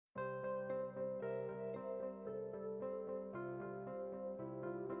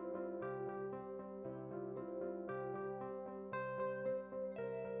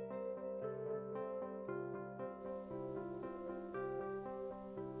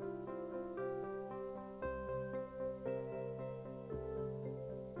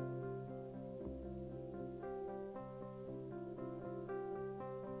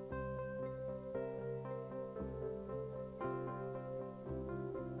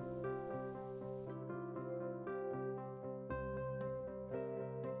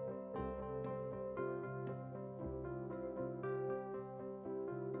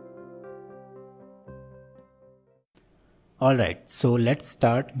Alright, so let's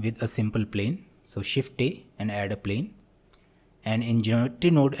start with a simple plane. So Shift A and add a plane. And in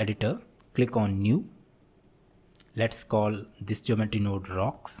Geometry Node Editor, click on New. Let's call this geometry node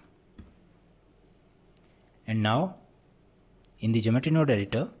Rocks. And now in the Geometry Node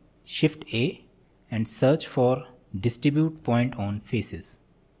Editor, Shift A and search for Distribute Point on Faces.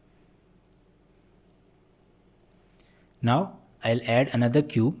 Now I'll add another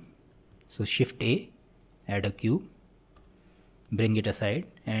cube. So Shift A, add a cube, bring it aside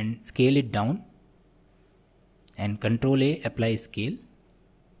and scale it down, and Control A, apply scale.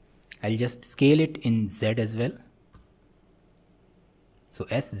 I'll just scale it in Z as well. So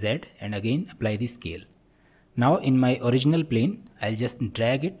SZ, and again apply the scale. Now in my original plane, I'll just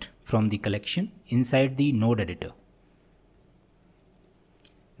drag it from the collection inside the node editor.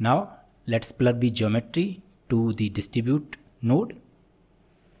 Now let's plug the geometry to the distribute node,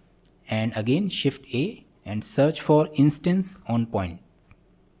 and again Shift A and search for instance on points.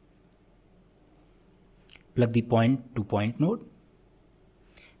 Plug the point to point node,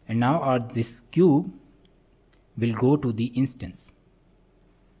 and now this cube will go to the instance,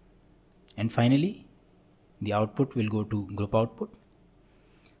 and finally the output will go to group output.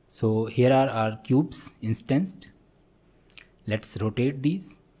 So here are our cubes instanced. Let's rotate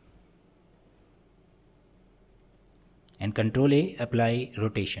these and Control A, apply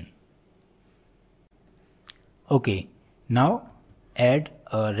rotation. Okay, now add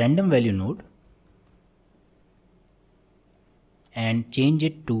a random value node and change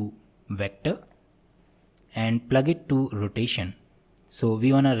it to vector and plug it to rotation. So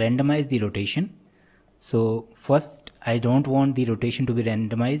we want to randomize the rotation. So first, I don't want the rotation to be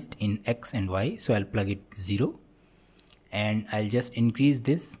randomized in X and Y, so I'll plug it 0 and I'll just increase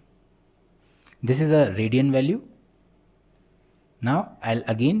this. This is a radian value. Now I'll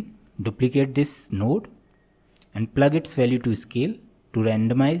again duplicate this node and plug its value to scale to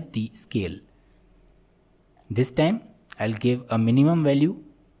randomize the scale. This time I'll give a minimum value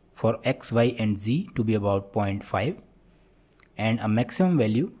for X, Y and Z to be about 0.5 and a maximum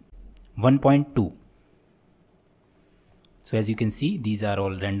value 1.2. So as you can see, these are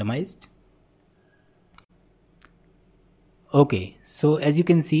all randomized. Okay, so as you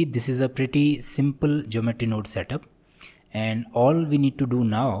can see, this is a pretty simple geometry node setup, and all we need to do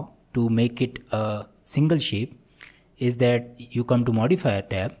now to make it a single shape is that you come to modifier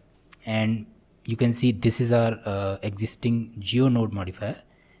tab, and you can see this is our existing geo node modifier,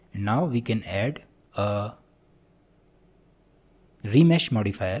 and now we can add a remesh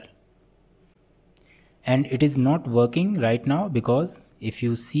modifier. And it is not working right now because if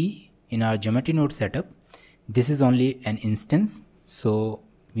you see in our geometry node setup, this is only an instance, so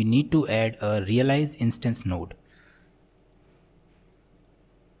we need to add a realize instance node.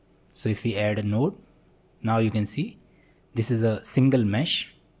 So if we add a node, now you can see this is a single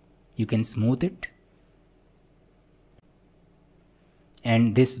mesh. You can smooth it,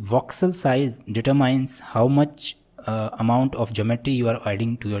 and this voxel size determines how much amount of geometry you are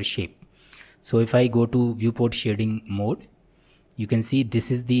adding to your shape. So if I go to viewport shading mode, you can see this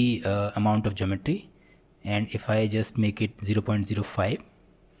is the amount of geometry, and if I just make it 0.05,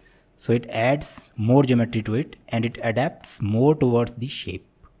 so it adds more geometry to it and it adapts more towards the shape.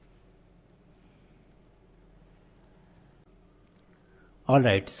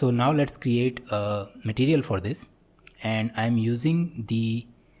 Alright, so now let's create a material for this, and I'm using the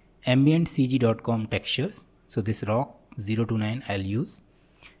ambientcg.com textures. So this rock 029 I'll use,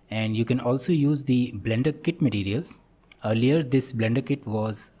 and you can also use the Blender kit materials. Earlier this Blender kit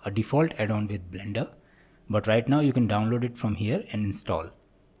was a default add-on with Blender, but right now you can download it from here and install.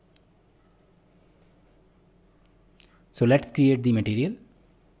 So let's create the material.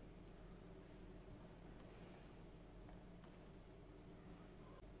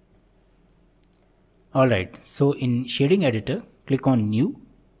 Alright, so in shading editor, click on new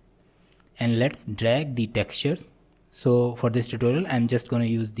and let's drag the textures. So for this tutorial, I'm just going to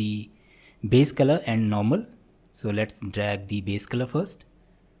use the base color and normal. So let's drag the base color first.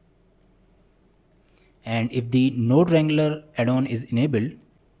 And if the Node Wrangler add-on is enabled,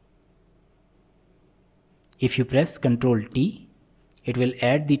 if you press Ctrl T, it will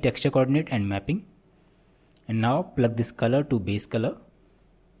add the texture coordinate and mapping. And now plug this color to base color.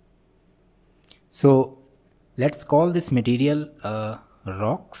 So let's call this material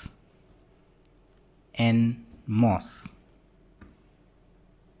rocks and moss.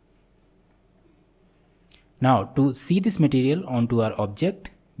 Now to see this material onto our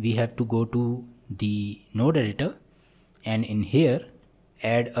object, we have to go to the node editor, and in here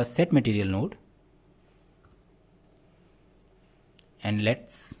add a set material node, and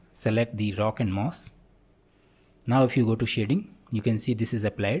let's select the rock and moss. Now if you go to shading, you can see this is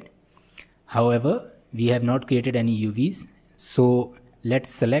applied. However, we have not created any UVs, so let's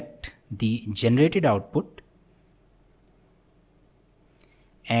select the generated output,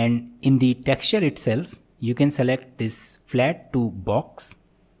 and in the texture itself you can select this flat to box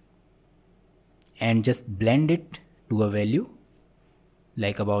and just blend it to a value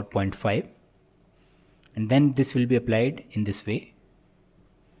like about 0.5, and then this will be applied in this way.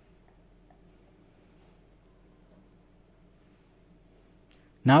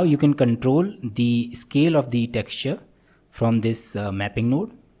 Now you can control the scale of the texture from this mapping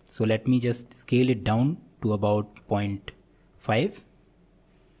node. So let me just scale it down to about 0.5,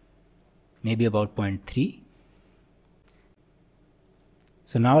 maybe about 0.3.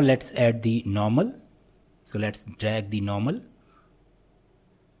 So now let's add the normal. So let's drag the normal.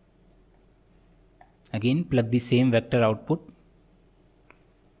 Again, plug the same vector output,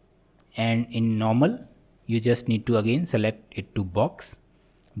 and in normal you just need to again select it to box,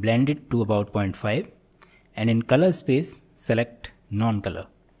 blend it to about 0.5, and in color space select non-color.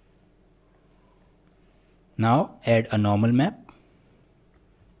 Now add a normal map,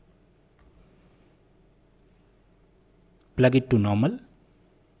 plug it to normal,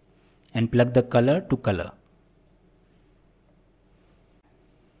 and plug the color to color.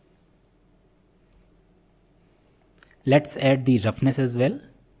 Let's add the roughness as well.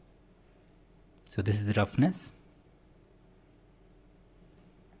 So this is roughness.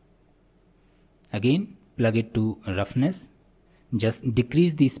 Again, plug it to roughness, just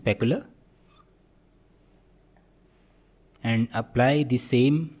decrease the specular and apply the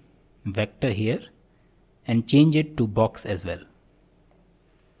same vector here and change it to box as well.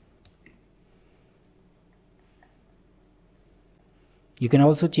 You can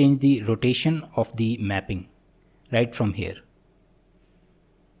also change the rotation of the mapping right from here.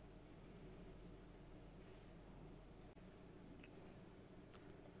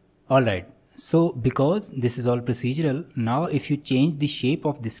 Alright, so because this is all procedural, now if you change the shape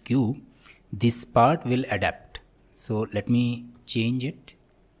of this cube, this part will adapt. So let me change it.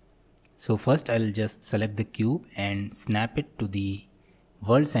 So first I'll just select the cube and snap it to the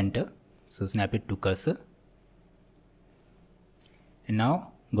world center. So snap it to cursor. And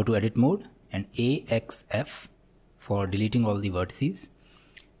now go to edit mode and AXF for deleting all the vertices,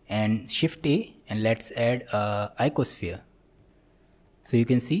 and Shift A, and let's add a icosphere. So you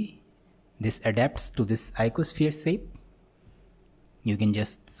can see this adapts to this icosphere shape. You can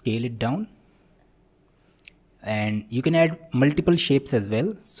just scale it down, and you can add multiple shapes as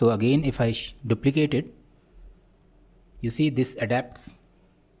well. So again, if I duplicate it, you see this adapts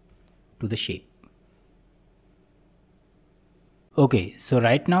to the shape. Okay, so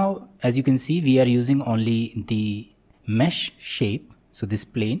right now as you can see we are using only the mesh shape, so this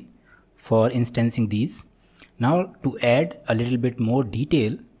plane, for instancing these. Now to add a little bit more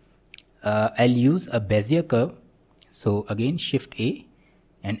detail, I'll use a Bezier curve. So again Shift A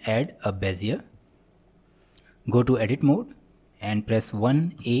and add a Bezier. Go to edit mode and press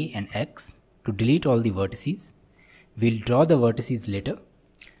 1 A and X to delete all the vertices. We'll draw the vertices later.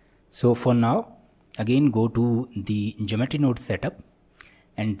 So for now, again go to the geometry node setup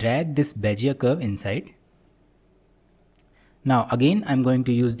and drag this Bezier curve inside. Now again I'm going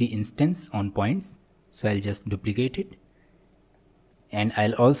to use the instance on points, so I'll just duplicate it, and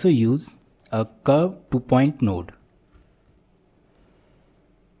I'll also use a curve to point node.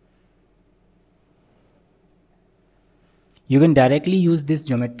 You can directly use this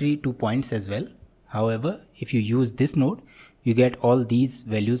geometry to points as well. However, if you use this node, you get all these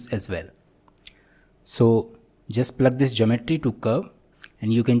values as well. So just plug this geometry to curve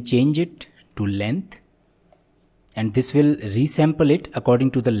and you can change it to length, and this will resample it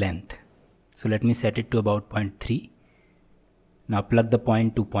according to the length. So let me set it to about 0.3. Now plug the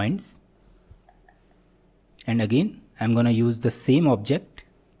point to points, and again I'm gonna use the same object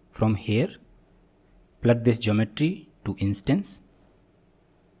from here, plug this geometry to instance,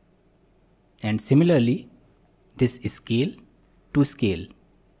 and similarly this scale to scale.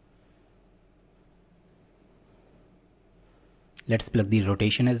 Let's plug the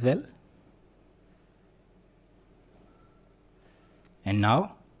rotation as well. And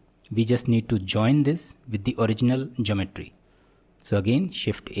now we just need to join this with the original geometry. So again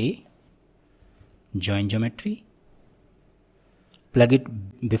Shift A, join geometry, plug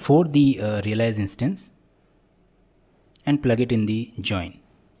it before the realize instance and plug it in the join.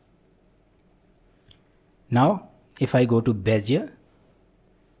 Now if I go to Bezier,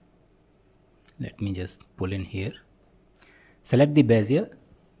 let me just pull in here, select the Bezier,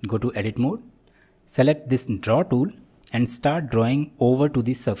 go to edit mode, select this draw tool and start drawing over to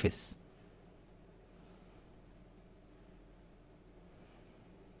the surface.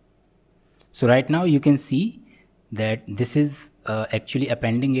 So right now you can see that this is actually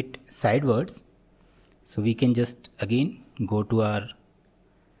appending it sidewards. So we can just again go to our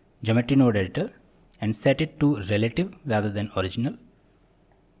geometry node editor and set it to relative rather than original.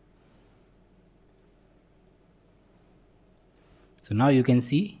 So now you can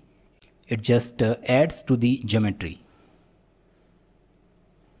see it just adds to the geometry.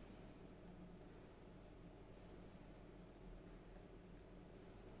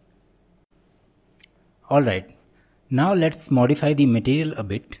 Alright, now let's modify the material a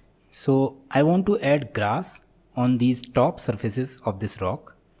bit. So I want to add grass on these top surfaces of this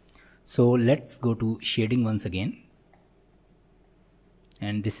rock. So let's go to shading once again.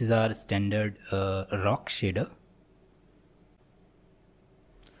 And this is our standard rock shader.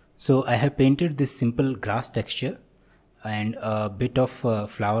 So I have painted this simple grass texture and a bit of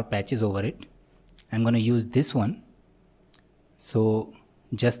flower patches over it. I'm going to use this one. So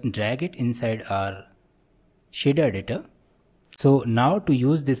just drag it inside our shader editor. So now to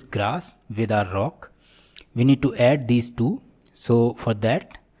use this grass with our rock, we need to add these two. So for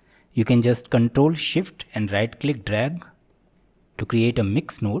that, you can just Control Shift and right click drag to create a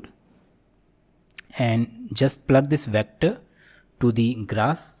mix node and just plug this vector to the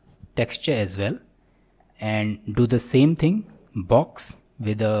grass texture as well and do the same thing, box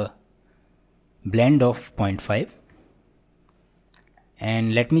with a blend of 0.5.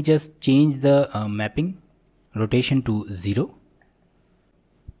 And let me just change the mapping rotation to 0.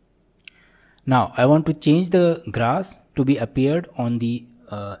 Now I want to change the grass to be appeared on the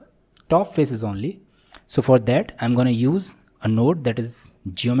top faces only. So for that I'm going to use a node that is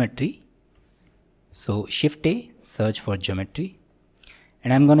geometry. So Shift A, search for geometry,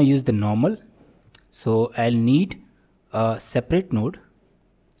 and I'm going to use the normal. So I'll need a separate node.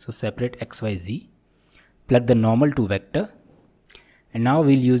 So separate XYZ, plug the normal to vector, and now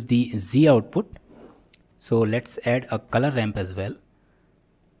we'll use the Z output. So let's add a color ramp as well.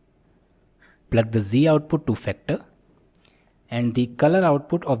 Plug the Z output to factor and the color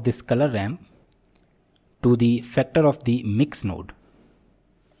output of this color ramp to the factor of the mix node.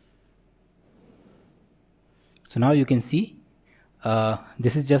 So now you can see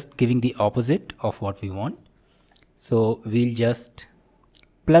this is just giving the opposite of what we want. So we'll just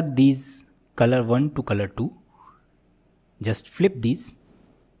plug these color 1 to color 2, just flip these.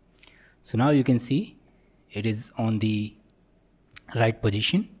 So now you can see it is on the right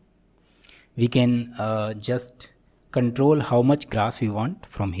position. We can just control how much grass we want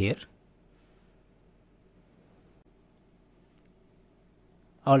from here.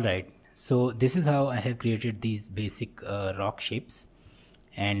 Alright, so this is how I have created these basic rock shapes,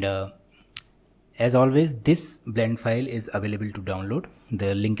 and as always this blend file is available to download.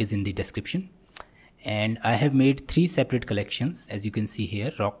 The link is in the description, and I have made 3 separate collections, as you can see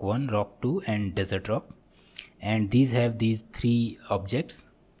here: rock 1, rock 2 and desert rock. And these have these 3 objects: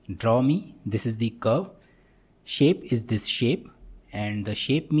 draw me, this is the curve, shape is this shape, and the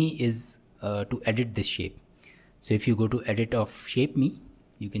shape me is to edit this shape. So if you go to edit of shape me,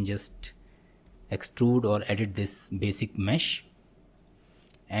 you can just extrude or edit this basic mesh,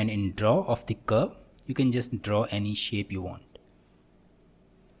 and in draw of the curve you can just draw any shape you want.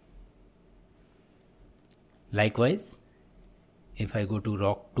 Likewise, if I go to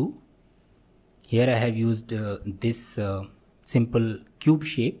rock 2, here I have used this simple cube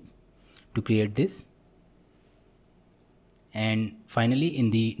shape to create this. And finally in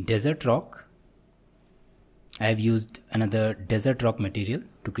the desert rock, I have used another desert rock material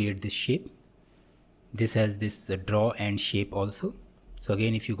to create this shape. This has this draw and shape also. So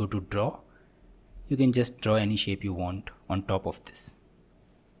again, if you go to draw, you can just draw any shape you want on top of this.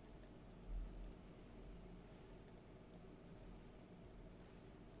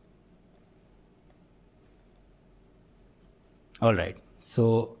 Alright,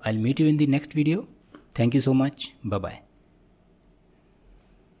 so I'll meet you in the next video. Thank you so much. Bye bye.